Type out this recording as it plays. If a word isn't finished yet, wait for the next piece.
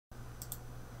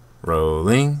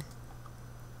Rolling.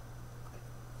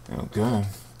 Okay.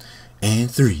 And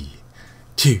 3,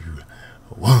 2,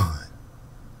 1.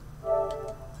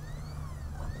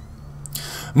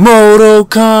 Mortal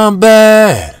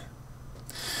Kombat.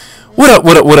 What up,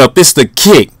 what up, what up? It's the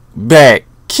Kickback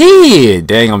Kid.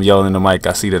 Dang, I'm yelling in the mic.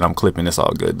 I see that I'm clipping. It's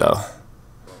all good, though.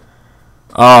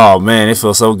 Oh, man, it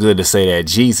feels so good to say that.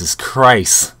 Jesus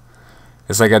Christ.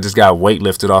 It's like I just got weight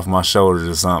lifted off my shoulders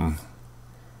or something.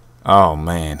 Oh,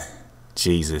 man.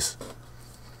 Jesus.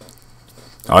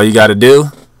 All you got to do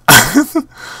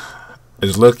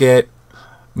is look at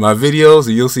my videos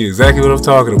and you'll see exactly what I'm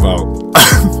talking about.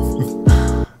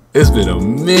 It's been a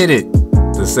minute,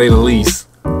 to say the least.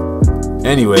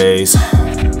 Anyways,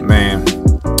 man,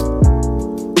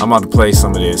 I'm about to play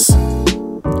some of this.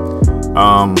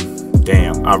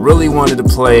 Damn, I really wanted to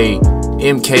play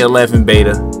MK11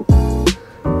 beta.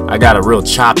 I got a real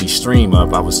choppy stream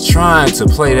up. I was trying to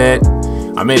play that.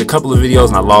 I made a couple of videos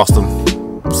and I lost them.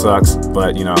 Sucks,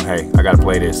 but you know, hey, I gotta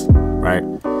play this, right?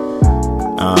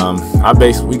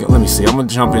 Let me see. I'm gonna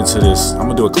jump into this. I'm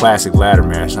gonna do a classic ladder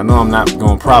match. I know I'm not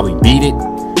gonna probably beat it.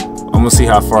 I'm gonna see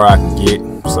how far I can get.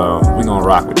 So we're gonna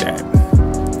rock with that.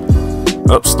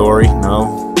 Up story,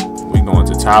 no. We going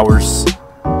to towers.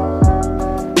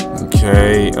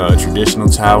 Okay, traditional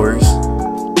towers.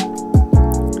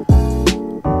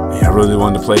 Yeah, I really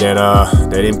wanted to play that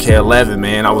MK11,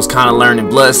 man. I was kind of learning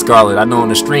Blood Scarlet. I know on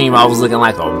the stream I was looking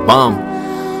like a bum,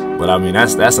 but I mean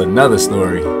that's another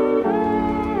story.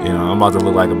 You know, I'm about to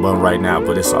look like a bum right now,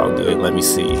 but it's all good. Let me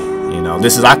see. You know,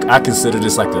 this is I consider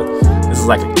this like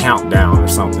a countdown or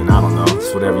something. I don't know.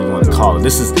 It's whatever you want to call it.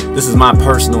 This is my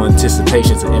personal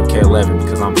anticipation to MK11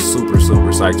 because I'm super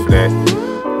psyched for that.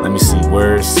 Let me see.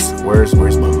 Where's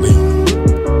Malina?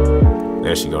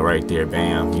 There she go, right there.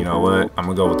 Bam. You know what? I'm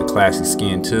gonna go with the classic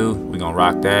skin too. We're gonna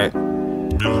rock that.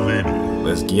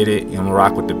 Let's get it. I'm gonna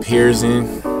rock with the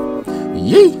Pearson.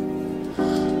 Yee.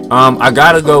 I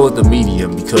gotta go with the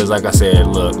medium because, like I said,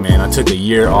 look, man, I took a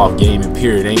year off gaming,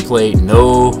 period. Ain't played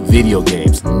no video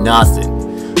games, nothing.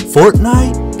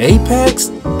 Fortnite,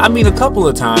 Apex, I mean a couple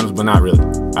of times, but not really.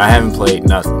 I haven't played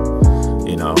nothing.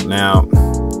 You know, now,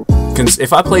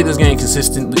 if I play this game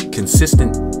consistently,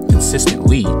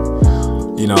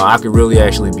 you know, I could really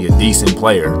actually be a decent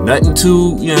player. Nothing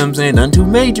too, you know what I'm saying, nothing too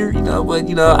major, you know, but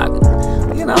you know,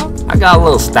 I got a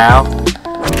little style.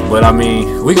 But I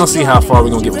mean, we're gonna see how far we're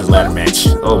gonna get with this ladder match.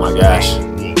 Oh my gosh.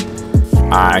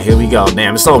 Alright, here we go.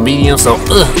 Damn, it's so medium, so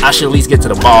I should at least get to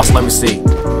the boss. Let me see.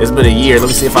 It's been a year. Let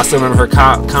me see if I still remember her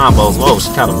combos. Whoa,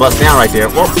 she kind of bust down right there.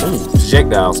 Whoa, ooh,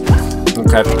 projectiles.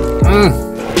 Okay.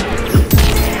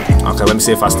 Okay, let me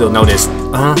see if I still know this.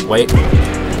 Wait.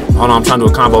 Hold on, I'm trying to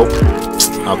do a combo.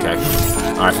 Okay.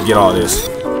 Alright, forget all this.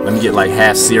 Let me get like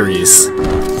half serious.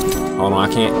 Hold on,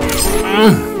 I can't.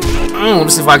 Let me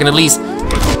see if I can at least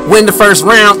win the first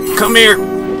round. Come here.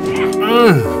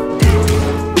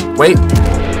 Wait.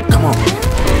 Come on.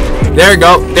 There you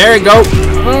go. There you go.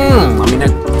 I mean,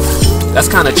 that's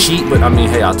kind of cheap, but I mean,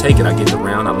 hey, I'll take it. I get the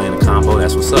round. I land a combo.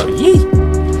 That's what's up. Yee.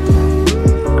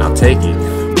 I'll take it.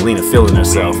 Malina feeling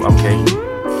herself. Okay.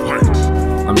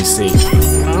 Let me see.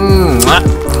 Oh my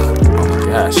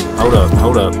gosh. Hold up.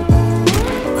 Hold up.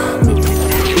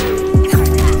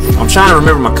 I'm trying to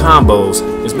remember my combos.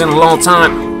 It's been a long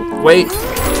time. Wait.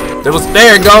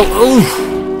 There you go. Ooh.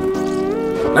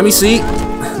 Let me see.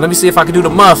 Let me see if I can do the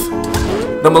muff.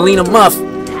 The Malina muff.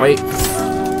 Wait.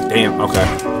 Damn, okay.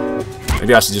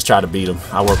 Maybe I should just try to beat him.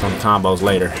 I'll work on the combos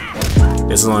later.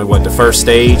 This is only what, the first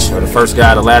stage or the first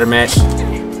guy to ladder match.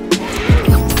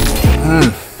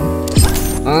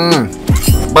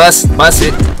 Bust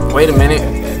it. Wait a minute.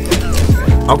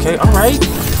 Okay, alright.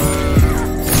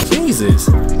 Jesus.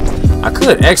 I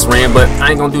could X-ram, but I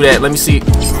ain't gonna do that. Let me see.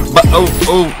 But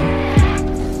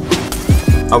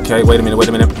okay, wait a minute.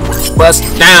 Bust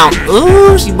down.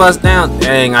 Ooh, she bust down.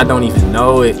 Dang, I don't even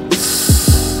know it.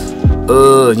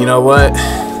 You know what?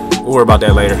 We'll worry about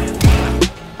that later.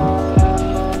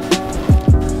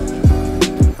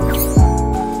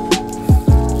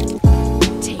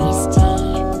 Tasty.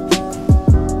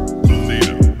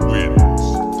 Malina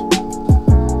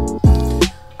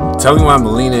wins. Tell me why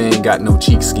Malina ain't got no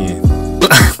cheek skin.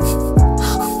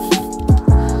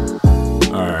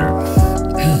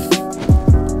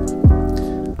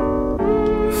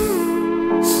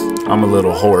 I'm a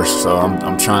little hoarse, so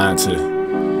I'm trying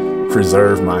to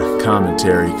preserve my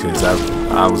commentary because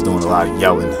I was doing a lot of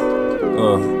yelling.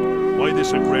 Why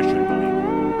this aggression?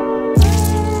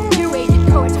 You aided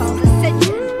Koatal's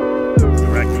ascension.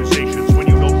 Your accusations when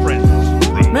you know friends.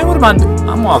 Man, what am I doing?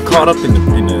 I'm all caught up in the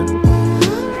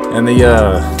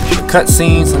The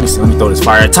cutscenes. Let me see. Let me throw this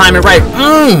fire. Time it right.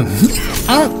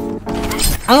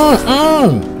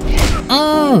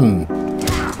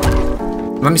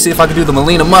 Let me see if I can do the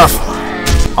Melina Muff.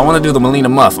 I want to do the Melina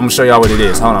Muff. I'm gonna show y'all what it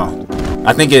is. Hold on.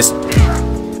 I think it's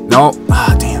no.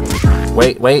 Ah, damn.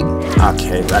 Wait.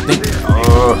 Okay. I think.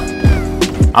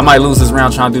 I might lose this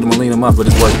round trying to do the Melina Muff, but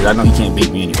it's worth it. I know he can't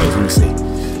beat me anyways. Let me see.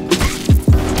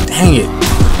 Dang it.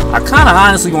 I kind of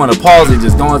honestly want to pause it,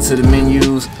 just go into the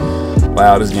menus.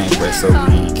 Wow, this gameplay is so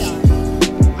weak.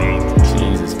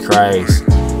 Jesus Christ.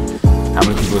 How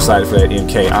many people excited for that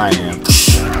MK? I am.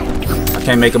 I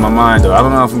can't make up my mind though. I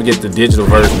don't know if I'm gonna get the digital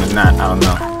version or not. I don't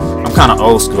know. I'm kind of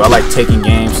old school. I like taking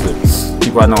games to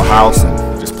people I know house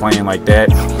and just playing like that.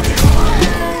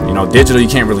 You know, digital you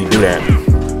can't really do that.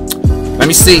 Let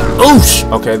me see. Oosh.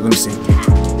 Okay, let me see.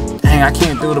 Dang, I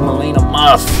can't do the Melina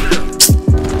Muff.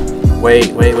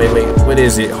 Wait. What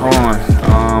is it? Hold on.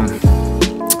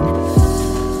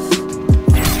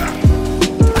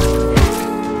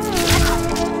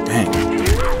 Dang.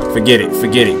 Forget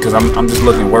it. Cause I'm just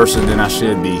looking worse than I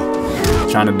should be.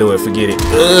 Trying to do it. Forget it.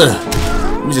 Ugh.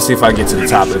 Let me just see if I get to the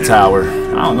top of the tower.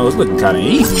 I don't know. It's looking kind of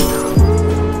easy.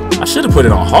 I should have put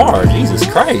it on hard. Jesus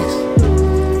Christ.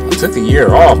 I took a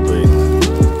year off, but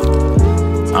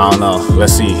I don't know.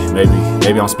 Let's see.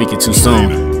 Maybe I'm speaking too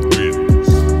soon.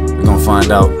 We're gonna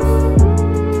find out.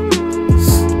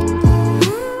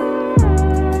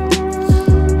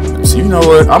 So you know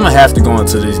what? I'm gonna have to go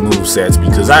into these move sets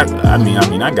because I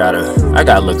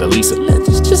gotta look at least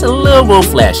just a little more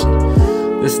flashy.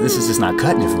 This is just not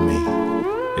cutting it for me.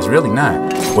 It's really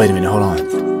not. Wait a minute. Hold on.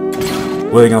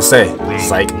 What are they gonna say?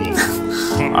 Psych.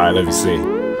 All right. Let me see.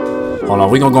 Hold on.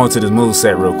 We're gonna go into this move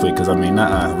set real quick because we need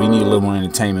a little more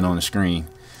entertainment on the screen.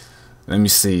 Let me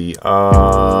see.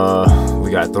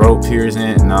 We got throat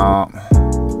piercing. No.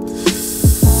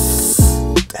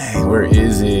 Dang, where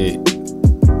is it?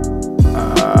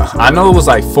 I know it was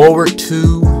like forward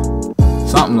 2,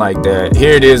 something like that.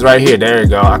 Here it is, right here. There you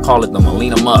go. I call it the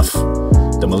Melina Muff.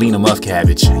 The Melina Muff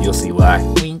cabbage. You'll see why.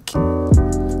 Wink.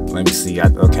 Let me see.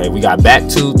 Okay, we got back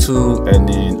 2, 2, and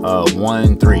then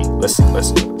 1, 3. Let's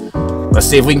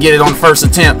see if we can get it on the first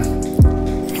attempt.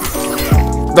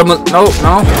 No.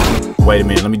 Wait a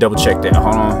minute, let me double check that.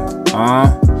 Hold on.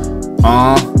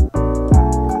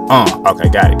 Okay,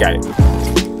 got it.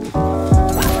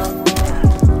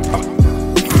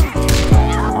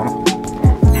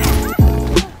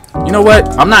 You know what?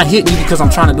 I'm not hitting you because I'm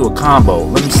trying to do a combo.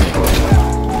 Let me see.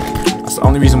 That's the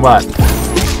only reason why.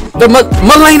 The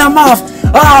Melina Muff!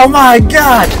 Oh my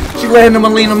god! She landed the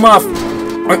Melina Muff.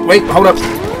 Wait, hold up.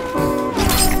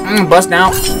 Bust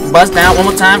down. One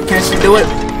more time. Can she do it?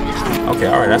 Okay,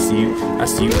 alright, I see you.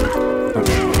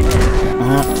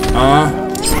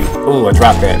 Oh, I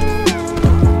dropped that.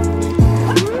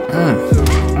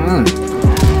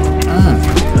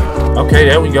 Okay,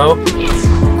 there we go.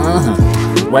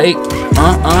 Wait.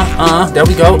 There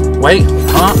we go. Wait.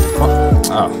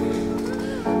 Oh.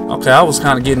 Okay, I was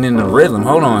kind of getting in the rhythm.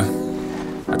 Hold on.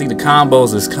 I think the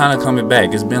combos is kind of coming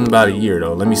back. It's been about a year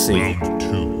though. Let me see.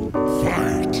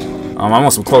 I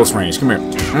want some close range. Come here.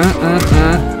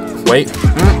 Wait.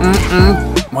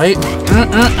 Wait.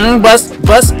 Bust.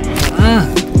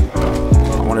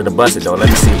 I wanted to bust it though. Let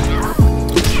me see.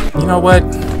 You know what?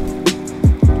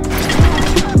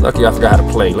 Lucky I forgot how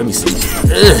to play. Let me see.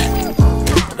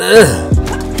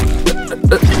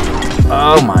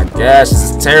 Oh my gosh, this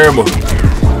is terrible.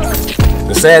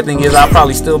 The sad thing is I'll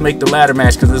probably still make the ladder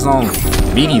match because it's on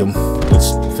medium,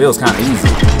 which feels kind of easy.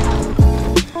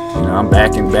 You know, I'm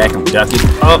backing back, I'm ducking.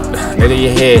 Oh, there go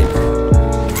your head.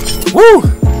 Woo!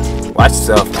 Watch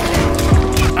yourself.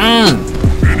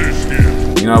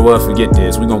 You know what? Forget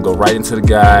this. We're gonna go right into the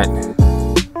guide.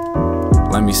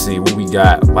 Let me see what we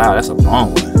got. Wow, that's a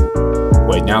long one.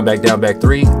 Wait, down, back,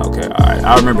 3. Okay, alright.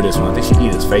 I remember this one. I think she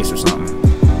eat his face or something.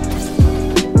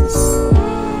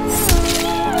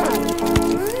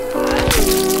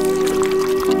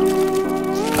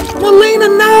 Melina,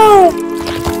 no!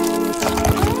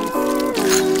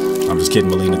 I'm just kidding,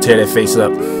 Melina. Tear that face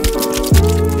up.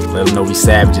 Let them know we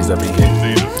savages up in here.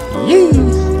 Yeah.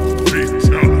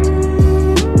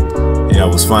 Yeah,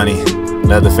 it was funny.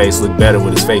 Leatherface looked better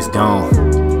with his face gone.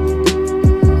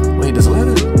 Wait, does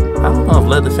Leather? I don't know if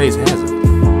Leatherface has it.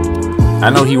 I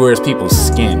know he wears people's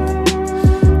skin.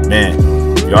 Man,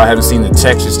 if y'all haven't seen the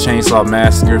Texas Chainsaw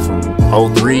Massacre from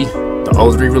 03, the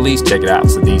 03 release, check it out.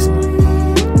 It's a decent one.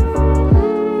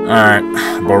 Alright,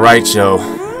 but right, yo.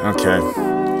 Okay.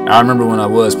 I remember when I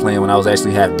was playing, when I was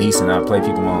actually half decent, I played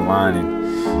people online,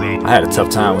 and I had a tough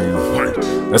time with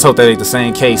him. Let's hope that ain't the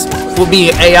same case. We'll be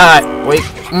an AI. Wait.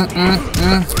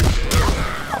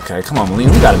 Okay, Okay, come on,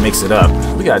 Melina. We gotta mix it up.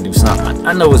 We gotta do something.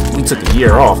 I know we took a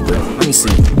year off, but let me see.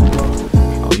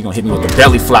 Oh, you gonna hit me with the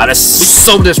belly fly? That's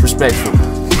so disrespectful.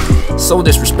 So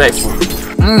disrespectful.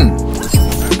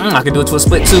 I can do it to a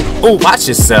split too. Oh, watch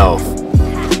yourself.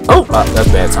 Oh, that's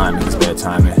bad timing. That's bad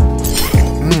timing.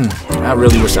 I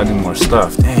really wish I knew more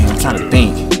stuff. Dang, I'm trying to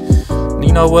think.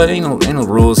 You know what? Ain't no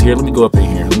rules here. Let me go up in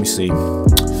here. Let me see.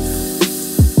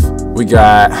 We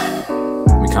got.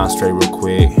 Let me concentrate real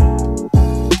quick.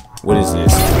 What is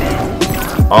this?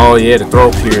 Oh yeah, the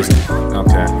throat piercing.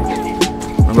 Okay.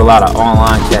 Remember a lot of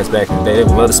online cats back in the day. They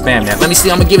would love to spam that. Let me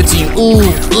see. I'm gonna give it to you.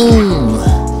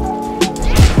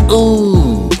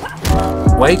 Ooh.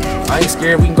 Wait, I ain't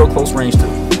scared. We can go close range too.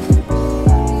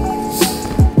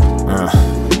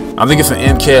 I'm thinking for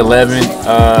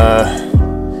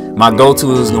MK11. My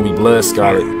go-to is gonna be Blood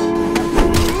Scarlet.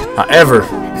 However, I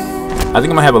think I'm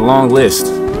gonna have a long list.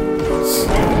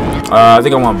 I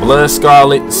think I want Blood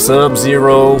Scarlet,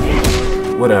 Sub-Zero.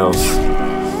 What else?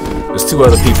 There's two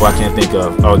other people I can't think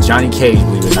of. Oh, Johnny Cage,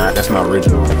 believe it or not. That's my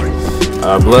original.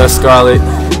 Blood Scarlet.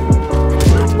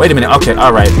 Wait a minute. Okay,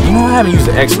 all right. You know I haven't used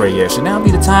the X-ray yet. Should now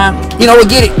be the time? You know what?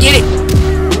 Get it.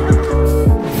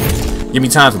 Give me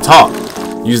time to talk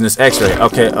using this X-ray.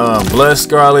 Okay. Blood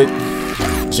Scarlet,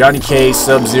 Johnny Cage,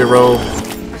 Sub-Zero.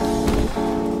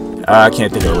 I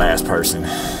can't think of the last person.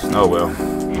 Oh well.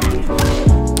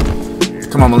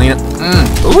 Come on, Melina.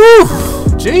 Ooh,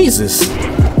 Jesus.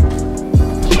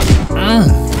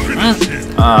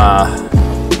 I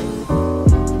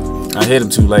hit him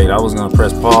too late. I was gonna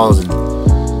press pause and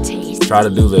try to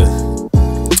do the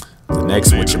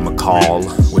next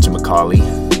whatchamacallie.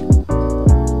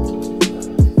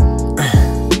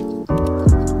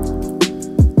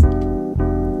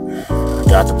 I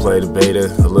got to play the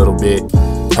beta a little bit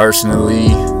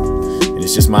personally, and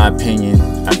it's just my opinion.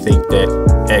 I think that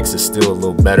X is still a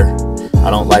little better. I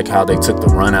don't like how they took the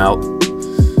run out.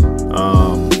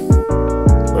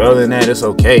 But other than that, it's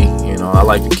okay. You know, I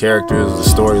like the characters. The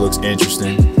story looks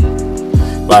interesting.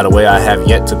 By the way, I have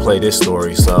yet to play this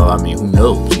story, so I mean, who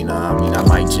knows? You know, I mean, I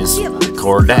might just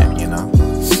record that. You know,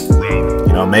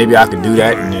 maybe I could do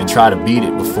that and then try to beat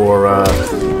it before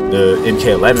the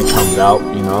MK11 comes out.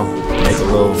 You know, make a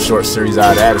little short series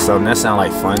out of that or something. That sounds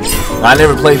like fun. I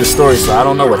never played the story, so I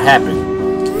don't know what happened.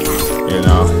 You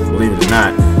know, believe it or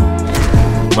not.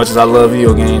 Much as I love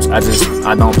video games, I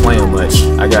don't play them much.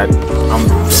 I'm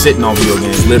sitting on video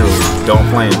games, literally. Don't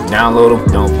play them. Download them,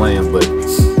 don't play them. But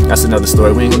that's another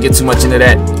story. We ain't gonna get too much into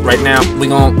that right now. We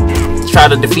gonna try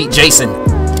to defeat Jason.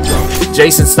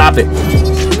 Jason, stop it.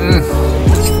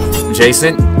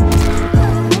 Jason,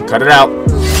 cut it out.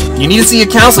 You need to see a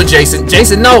counselor, Jason.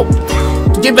 Jason, no.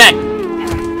 Get back.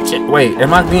 Wait,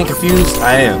 am I being confused?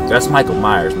 I am. That's Michael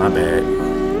Myers. My bad.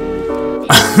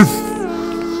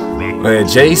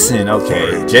 Jason,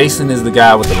 okay. Jason is the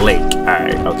guy with the lake.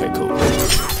 Alright, okay, cool.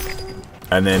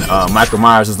 And then Michael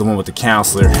Myers is the one with the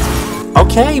counselor.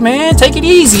 Okay, man, take it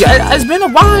easy. It's been a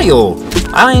while.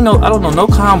 I don't know no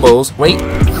combos. Wait.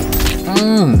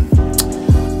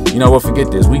 You know what?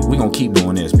 Forget this. We gonna keep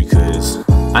doing this because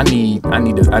I need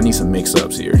some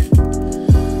mix-ups here.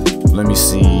 Let me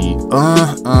see.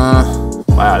 Wow,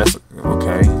 that's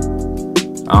okay.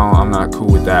 I'm not cool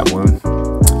with that one.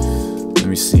 Let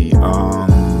me see.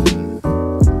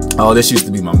 Oh, this used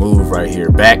to be my move right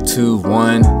here. Back 2,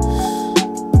 1.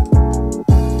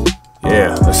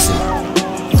 Yeah, let's see.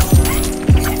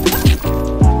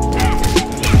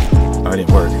 Oh, it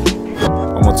didn't work.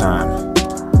 One more time.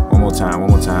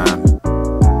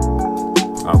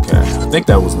 Okay, I think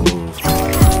that was the move.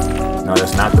 No,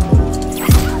 that's not the move.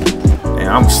 And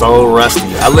I'm so rusty.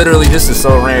 This is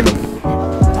so random.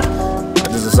 I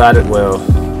just decided, well,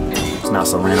 it's not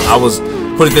so random.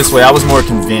 Put it this way, I was more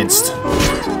convinced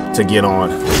to get on.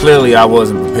 Clearly, I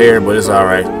wasn't prepared, but it's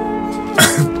alright.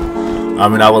 I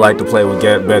mean, I would like to play with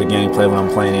better gameplay when I'm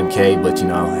playing MK, but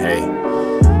hey,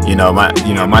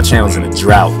 my channel's in a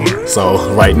drought. So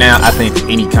right now, I think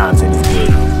any content is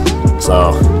good.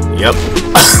 So, yep.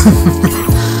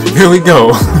 Here we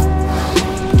go.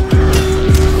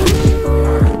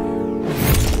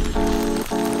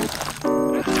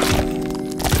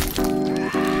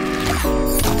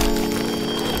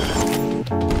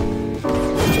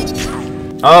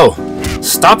 Oh,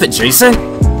 stop it, Jason!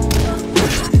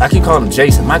 I keep calling him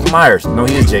Jason. Michael Myers. No,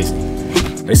 he is Jason.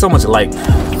 They so much alike.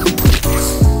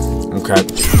 Okay.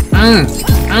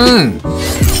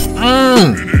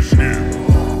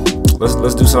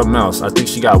 Let's do something else. I think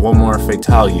she got one more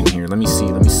fatality in here. Let me see.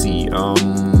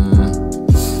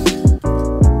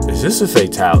 Is this a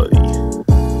fatality?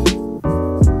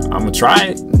 I'm gonna try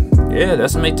it. Yeah,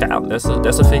 that's a fatality.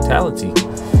 That's a fatality.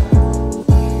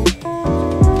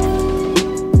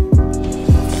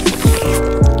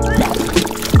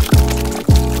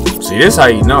 this is how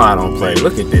you know I don't play.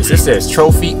 Look at this. It says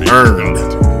trophy earned.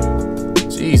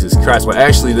 Jesus Christ. Well,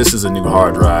 actually, this is a new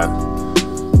hard drive.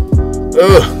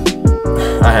 Ugh.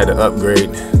 I had to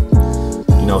upgrade.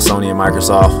 You know, Sony and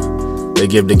Microsoft, they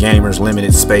give the gamers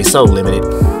limited space. So limited.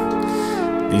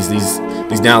 These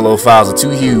download files are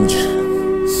too huge.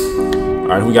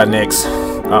 Alright, who we got next?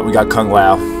 We got Kung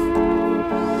Lao.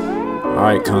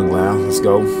 Alright, Kung Lao. Let's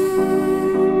go.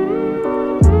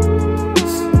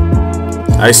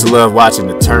 I used to love watching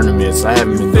the tournaments. I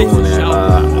haven't been doing that.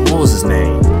 What was his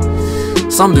name?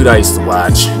 Some dude I used to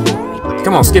watch.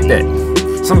 Come on, skip that.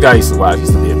 Some guy I used to watch. He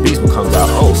used to be a beast with Kung Lao.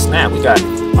 Oh snap! We got.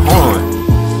 Hold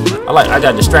on. I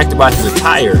got distracted by his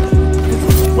attire.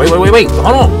 Wait. Hold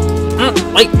on.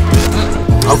 Wait.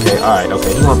 Okay. All right.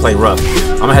 Okay. He want to play rough.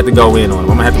 I'm gonna have to go in on him.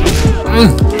 I'm gonna have to.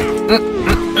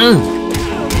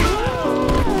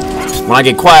 When I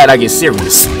get quiet, I get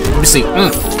serious. Let me see.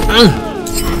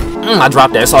 I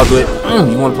dropped that. It's all good.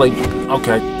 You want to play?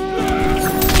 Okay.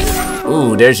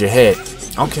 Ooh, there's your head.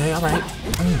 Okay, all right.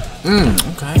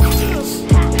 Okay.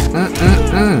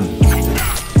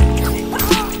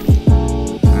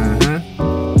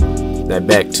 That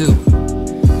back too.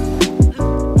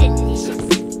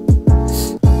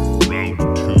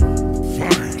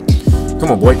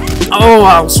 Come on, boy. Oh,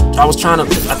 I was trying to.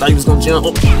 I thought he was gonna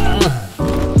jump.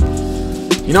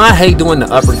 You know, I hate doing the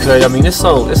uppercut. I mean, it's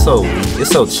so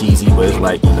cheesy, but it's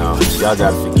like, you know, y'all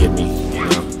gotta forgive me. You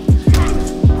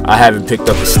know, I haven't picked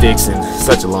up the sticks in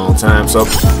such a long time, so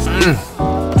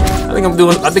I think I'm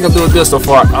doing good so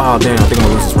far. Oh damn, I think I'm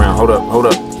gonna lose this round. Hold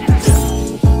up.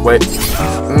 Wait.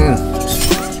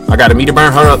 I got a meter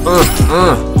burn. Hold up.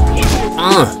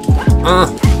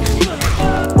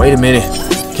 Wait a minute.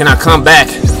 Can I come back?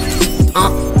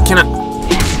 Can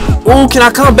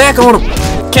I come back on him?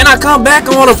 Can I come back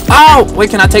on him? Oh, wait,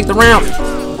 can I take the round?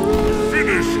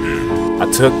 I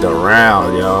took the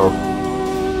round, yo.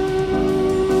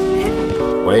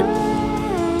 Wait.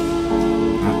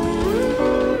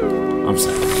 I'm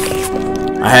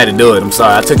sorry. I had to do it. I'm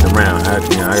sorry. I took the round. I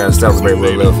gotta celebrate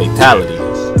with a little fatality.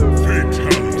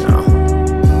 You know.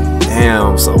 Damn,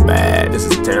 I'm so bad. This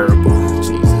is terrible.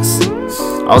 Jesus.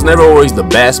 I was never always the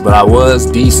best, but I was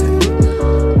decent.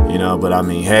 You know, but I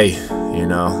mean, hey, you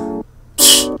know.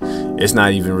 It's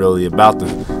not even really about the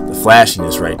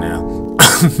flashiness right now.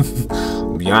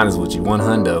 I'll be honest with you,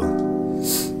 100.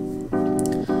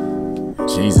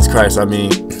 Jesus Christ, I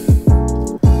mean,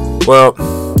 well,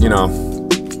 you know,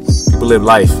 people live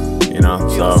life, you know,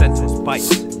 so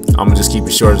I'm gonna just keep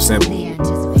it short and simple.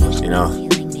 You know,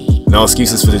 no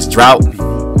excuses for this drought,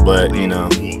 but you know,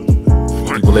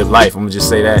 people live life. I'm gonna just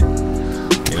say that,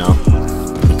 you know,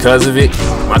 because of it,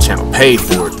 my channel paid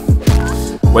for it.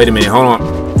 Wait a minute, hold on.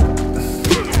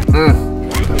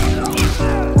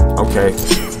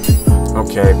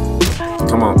 Okay.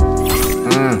 Come on.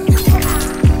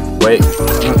 Wait.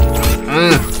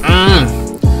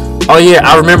 Oh yeah,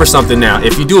 I remember something now.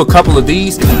 If you do a couple of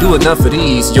these, if you do enough of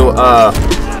these, you'll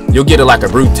get like a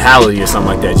brutality or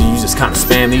something like that. You just kind of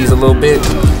spam these a little bit,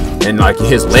 and like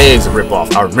his legs will rip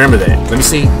off. I remember that. Let me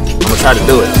see. I'm gonna try to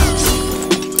do it.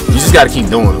 You just gotta keep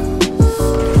doing them.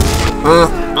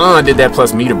 I did that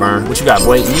plus meter burn. What you got,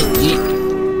 boy? Yeet.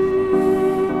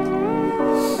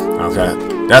 Okay,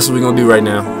 that's what we're gonna do right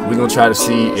now. We're gonna try to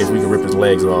see if we can rip his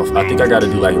legs off. I think I gotta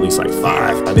do like at least like 5.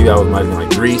 I think that might be like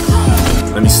 3.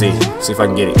 Let me see if I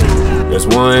can get it. There's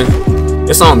 1.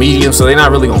 It's on medium, so they're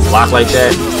not really gonna block like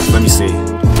that. Let me see.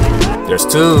 There's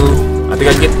 2. I think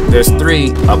I can get. There's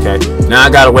 3. Okay, now I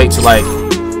gotta wait till like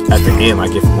at the end,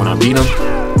 like when I beat him.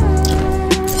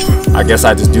 I guess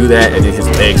I just do that and then his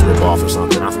legs rip off or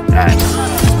something. I forgot.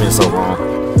 It's been so long.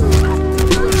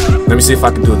 Let me see if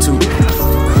I can do it too.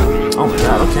 Oh my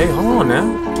god, okay, hold on now.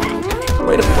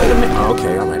 Wait a minute. Oh,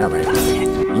 okay, alright.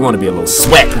 You want to be a little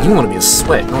sweat. You want to be a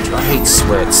sweat, don't you? I hate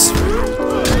sweats.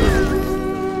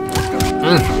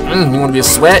 You want to be a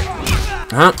sweat?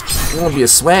 Huh? You want to be a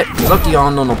sweat? Lucky I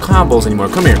don't know no combos anymore.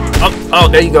 Come here. Oh,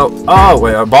 there you go. Oh,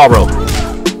 wait, a ball roll.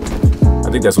 I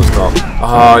think that's what it's called.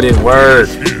 Oh, it didn't work.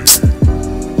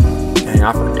 Dang,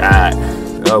 I forgot.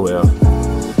 Oh, well.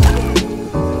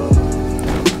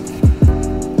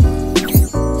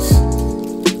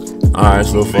 Alright,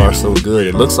 so far so good.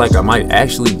 It looks like I might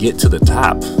actually get to the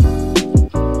top.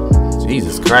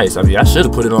 Jesus Christ. I mean, I should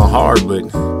have put it on hard, but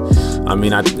I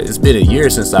mean, it's been a year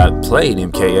since I played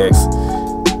MKX.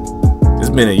 It's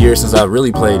been a year since I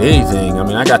really played anything. I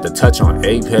mean, I got to touch on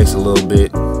Apex a little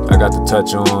bit. I got to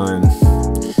touch on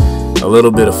a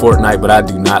little bit of Fortnite, but I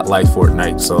do not like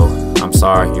Fortnite, so I'm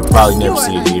sorry. You'll probably never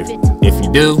see it here. If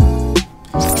you do,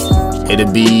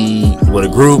 it'll be with a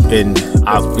group, and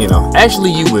you know,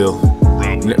 actually you will.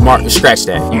 Mark, scratch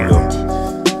that. You know,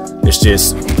 it's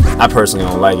just I personally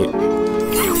don't like it.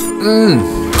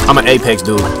 I'm an Apex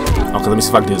dude. Okay, let me see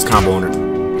if I can do this combo on her.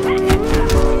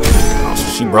 Oh,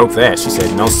 she broke that. She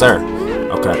said no, sir.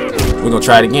 Okay, we're gonna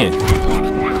try it again.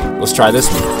 Let's try this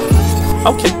one.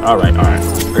 Okay, all right. I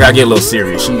gotta get a little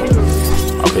serious.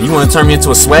 Okay, you want to turn me into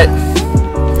a sweat?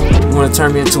 You want to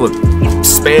turn me into a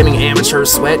spamming amateur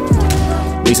sweat?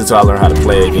 At least until I learn how to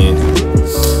play again.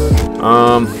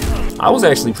 I was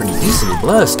actually pretty decent with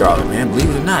Blood Scarlet, man, believe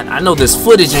it or not. I know this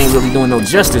footage ain't really doing no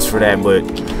justice for that, but,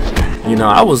 you know,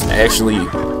 I was actually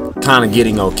kind of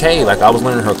getting okay. Like, I was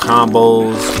learning her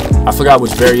combos. I forgot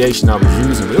which variation I was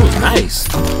using, but it was nice.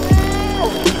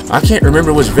 I can't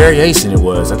remember which variation it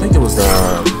was. I think it was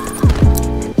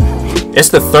it's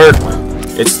the third one.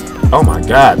 Oh my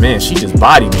god, man, she just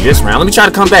bodied me this round. Let me try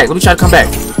to come back.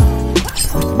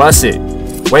 Bust it.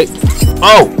 Wait.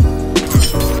 Oh,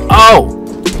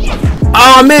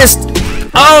 I missed.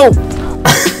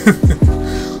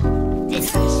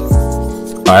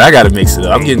 Alright, I gotta mix it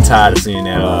up. I'm getting tired of seeing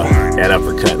that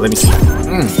uppercut. Let me see.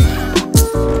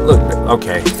 Look,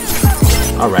 okay.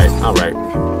 Alright.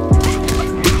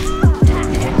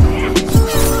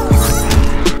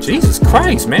 Jesus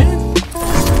Christ, man.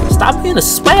 Stop being a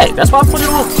sweat. That's why I put it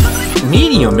on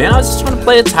medium, man. I was just trying to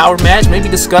play a tower match, maybe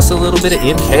discuss a little bit of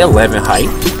MK11 hype.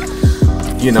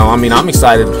 You know, I mean, I'm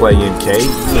excited to play MK.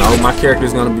 You know, my character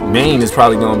is gonna be main is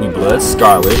probably gonna be Blood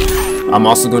Scarlet. I'm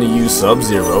also gonna use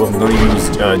Sub-Zero. I'm gonna use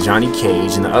Johnny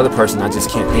Cage, and the other person I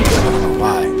just can't think of. I don't know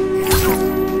why.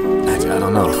 Actually, I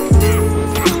don't know.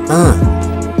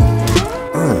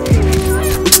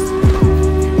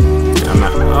 I'm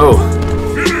not. Oh,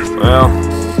 well.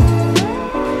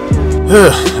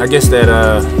 I guess that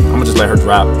I'm gonna just let her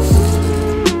drop.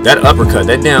 That uppercut,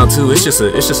 that down two, it's just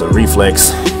a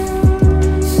reflex.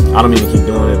 I don't mean to keep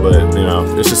doing it, but you know,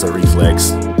 it's just a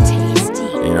reflex.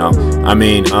 You know, I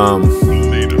mean,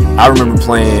 I remember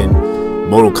playing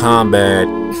Mortal Kombat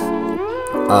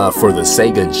for the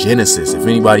Sega Genesis. If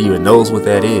anybody even knows what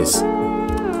that is,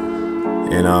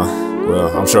 and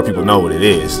well, I'm sure people know what it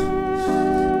is.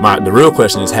 The real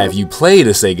question is, have you played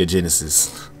a Sega Genesis?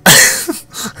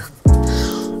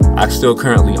 I still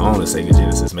currently own a Sega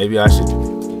Genesis. Maybe I should.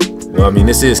 Well, I mean,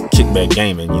 this is Kickback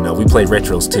Gaming. You know, we play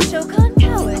retros too.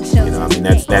 You know, I mean,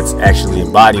 that's actually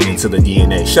embodied into the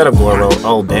DNA. Shut up, Goro.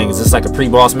 Oh, dang, is this like a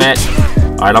pre-boss match?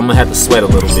 All right, I'm gonna have to sweat a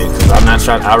little bit because I'm not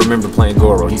trying. I remember playing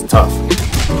Goro. He's tough.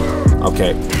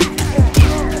 Okay.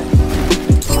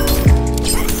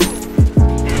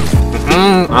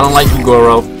 I don't like you,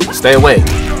 Goro. Stay away.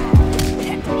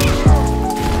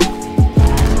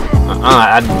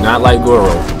 I do not like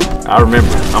Goro. I remember.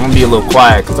 I'm gonna be a little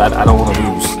quiet because I don't want to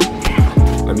lose.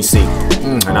 Let me see.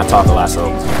 And I talk a lot, so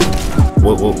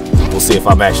we'll see if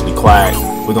I'm actually quiet.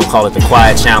 We're gonna call it the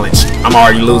quiet challenge. I'm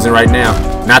already losing right now.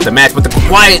 Not the match, but the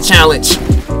quiet challenge.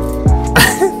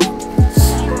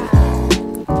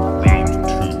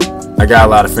 I got a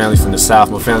lot of family from the South.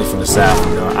 My family from the South.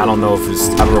 You know, I don't know if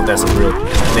that's a real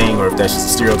thing or if that's just a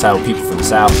stereotype of people from the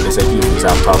South. They say people from the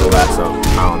South talk a lot, so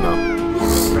I don't know.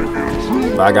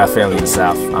 But I got family in the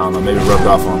South. I don't know, maybe it rubbed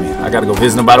off on me. I gotta go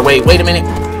visit them. By the way, wait a minute.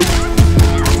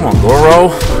 Come on, Goro.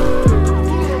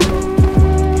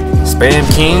 Spam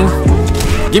King.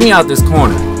 Get me out this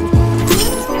corner.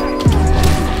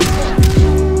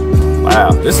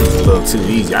 Wow, this is a little too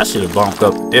easy. I should have bumped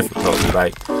up the difficulty.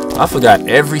 Like, I forgot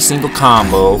every single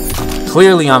combo.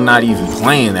 Clearly, I'm not even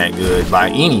playing that good by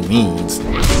any means.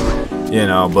 You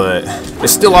know, but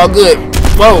it's still all good.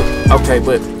 Whoa. Okay,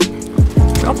 but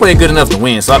I'm playing good enough to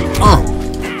win, so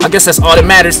I guess that's all that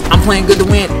matters. I'm playing good to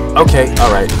win. Okay,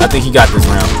 alright. I think he got this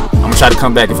round. I'm gonna try to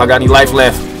come back if I got any life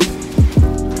left.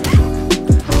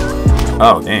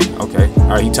 Oh, dang. Okay.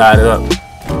 Alright, he tied it up.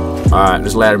 Alright,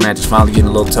 this ladder match is finally getting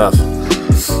a little tough.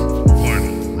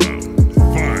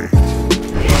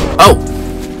 Oh!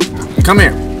 Come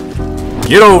here.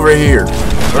 Get over here.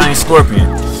 Flying Scorpion.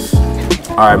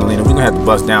 Alright, Melina, we're gonna have to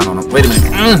bust down on him. Wait a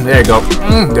minute. There you go.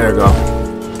 There you go.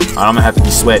 I'm gonna have to be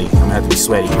sweaty.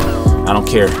 I don't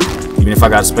care. Even if I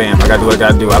gotta spam, I gotta do what I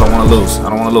gotta do. I don't wanna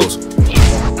lose.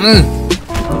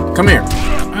 Come here.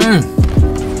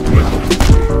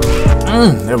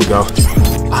 There we go.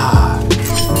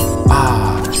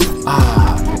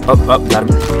 Up, got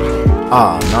him.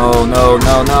 No.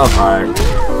 Alright.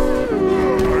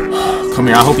 Come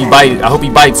here. I hope he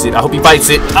bites it.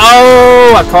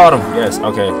 Oh, I caught him. Yes,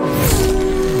 okay.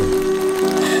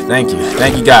 Thank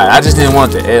you, God. I just didn't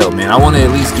want the L, man. I want to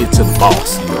at least get to the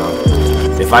boss, you know.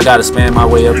 If I gotta spam my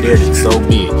way up there, then so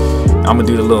be it. I'm gonna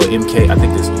do the little MK. I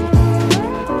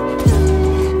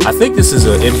think this is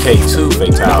a MK2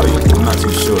 fatality. I'm not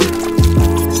too sure.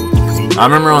 I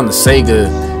remember on the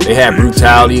Sega, they had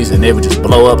brutalities and they would just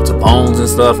blow up to bones and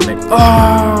stuff. And they,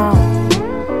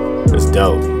 it's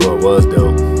dope. Well, it was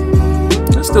dope.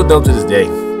 It's still dope to this day.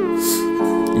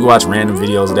 You watch random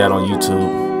videos of that on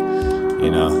YouTube. You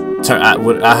know,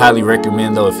 I highly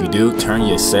recommend though, if you do, turn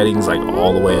your settings like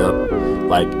all the way up,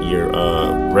 like your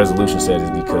resolution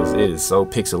settings, because it is so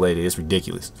pixelated. It's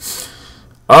ridiculous.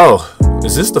 Oh,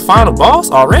 is this the final boss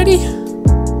already?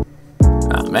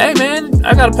 Hey man,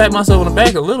 I gotta pat myself on the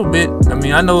back a little bit. I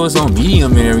mean, I know it's on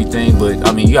medium and everything, but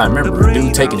I mean, you gotta remember,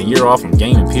 dude taking a year off from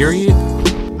gaming, period.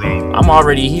 I'm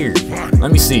already here. Let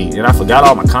me see. And I forgot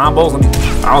all my combos.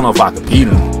 I don't know if I could beat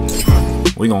him.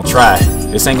 We gonna try.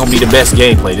 This ain't gonna be the best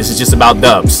gameplay. This is just about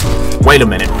dubs. Wait a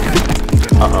minute.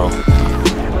 Uh-oh.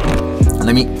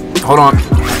 Let me, hold on.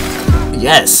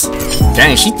 Yes.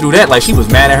 Dang, she threw that like she was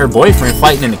mad at her boyfriend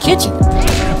fighting in the kitchen.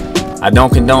 I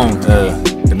don't condone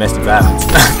domestic violence.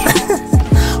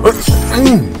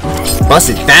 Bust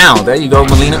it down. There you go,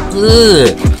 Melina.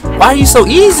 Good. Why are you so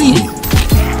easy?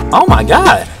 Oh my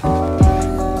God.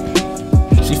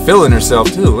 She feeling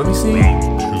herself too. Let me see.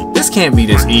 This can't be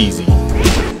this easy.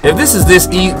 If this is this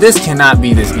easy, this cannot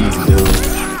be this easy, dude.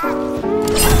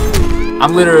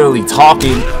 I'm literally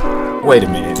talking. Wait a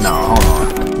minute. No, hold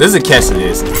on. There's a catch to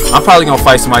this. I'm probably gonna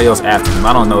fight somebody else after him.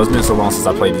 I don't know. It's been so long since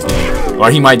I played this game.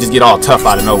 Or he might just get all tough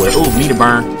out of nowhere. Ooh, need a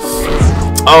burn.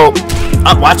 Oh,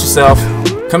 watch yourself.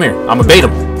 Come here. I'ma bait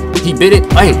him. He bit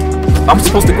it. Hey, I'm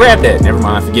supposed to grab that. Never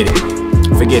mind. Forget it.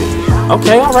 Forget it.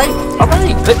 Okay. All right. All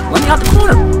right. Let me out the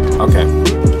corner. Okay.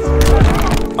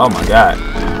 Oh my God.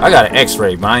 I got an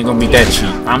X-ray, but I ain't gonna be that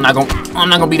cheap. I'm not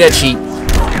gonna be that cheap.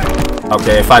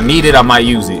 Okay, if I need it, I might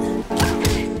use it.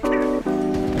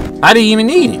 I didn't even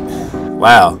need it.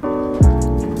 Wow.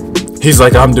 He's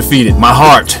like, I'm defeated. My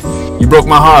heart. You broke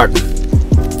my heart.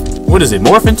 What is it?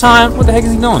 Morphin time? What the heck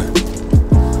is he doing?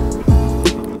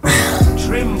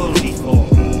 Tremble before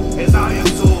me as I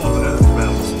absorb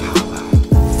Earthrealm's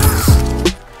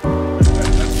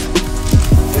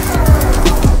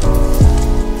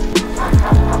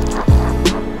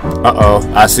power.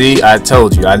 Uh-oh. I see. I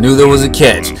told you. I knew there was a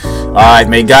catch. Alright,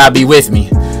 may God be with me.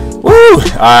 Woo!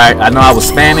 Alright, I know I was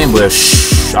spamming, but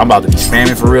shh, I'm about to be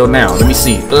spamming for real now. Let me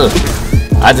see. Ugh.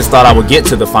 I just thought I would get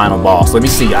to the final boss. Let me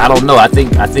see. I don't know. I think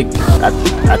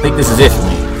this is it for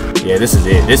me. Yeah, this is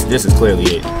it. This is clearly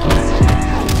it.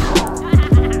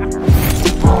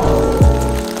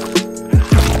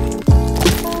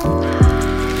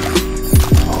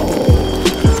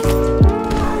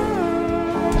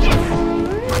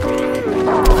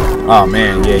 Oh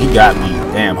man, yeah, he got me.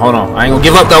 Damn, hold on. I ain't gonna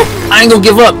give up though. I ain't gonna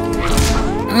give up.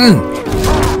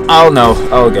 Oh no.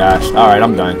 Oh gosh. Alright,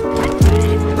 I'm done.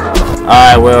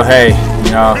 Alright, well, hey,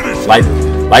 you know,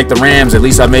 like the Rams, at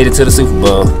least I made it to the Super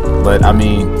Bowl. But I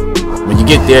mean, when you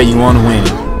get there, you want to win.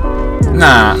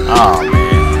 Nah. Oh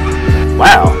man.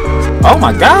 Wow. Oh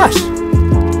my gosh.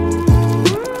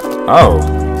 Oh.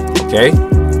 Okay.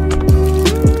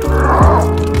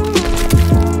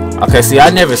 Okay, see, I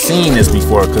never seen this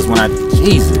before, because when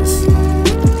Jesus.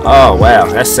 Oh, wow,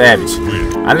 that's savage.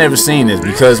 I never seen this,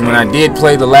 because when I did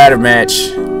play the ladder match,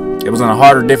 it was on a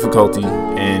harder difficulty,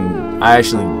 and I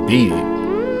actually beat it.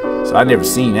 So I never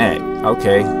seen that.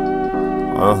 Okay.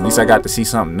 Well, at least I got to see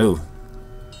something new.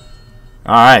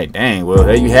 Alright, dang, well,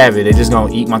 there you have it. They're just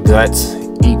gonna eat my guts,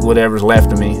 eat whatever's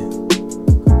left of me.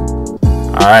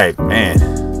 Alright, man.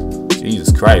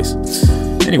 Jesus Christ.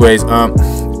 Anyways,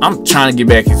 I'm trying to get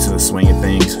back into the swing of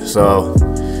things, so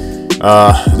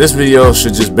this video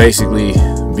should just basically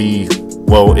be,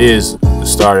 well, is the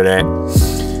start of that.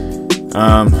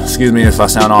 Excuse me if I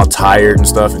sound all tired and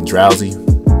stuff and drowsy.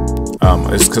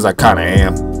 It's because I kind of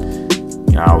am.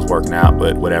 You know, I was working out,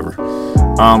 but whatever.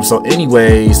 So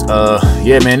anyways,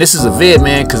 yeah, man, this is a vid,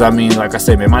 man, because I mean, like I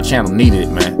said, man, my channel needed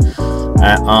it, man.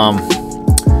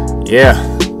 Yeah.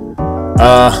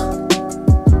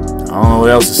 I don't know what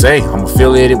else to say. I'm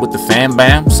affiliated with the Fam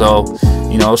Bam, so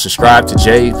you know, subscribe to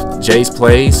Jay's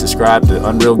Plays, subscribe to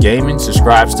Unreal Gaming,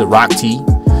 subscribe to Rock T,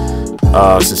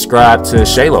 subscribe to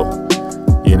Shalo.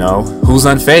 You know, who's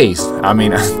unfazed? I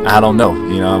mean, I don't know.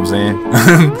 You know what I'm saying?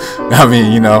 I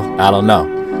mean, you know, I don't know.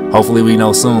 Hopefully we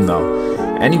know soon though.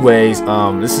 Anyways,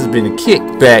 this has been the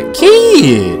Kickback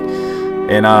Kid,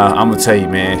 and I'm gonna tell you,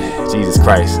 man, Jesus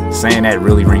Christ, saying that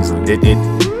really rings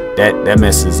that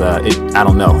messes I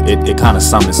don't know, it kind of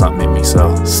summons something in me.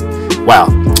 So wow,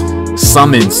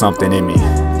 summon something in me.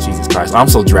 Jesus Christ, I'm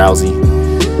so drowsy.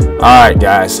 Alright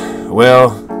guys, well,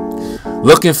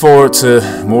 looking forward to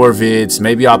more vids.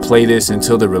 Maybe I'll play this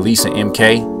until the release of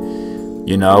MK,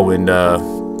 you know, and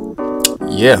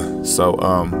yeah, so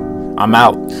I'm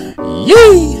out.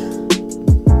 Yay!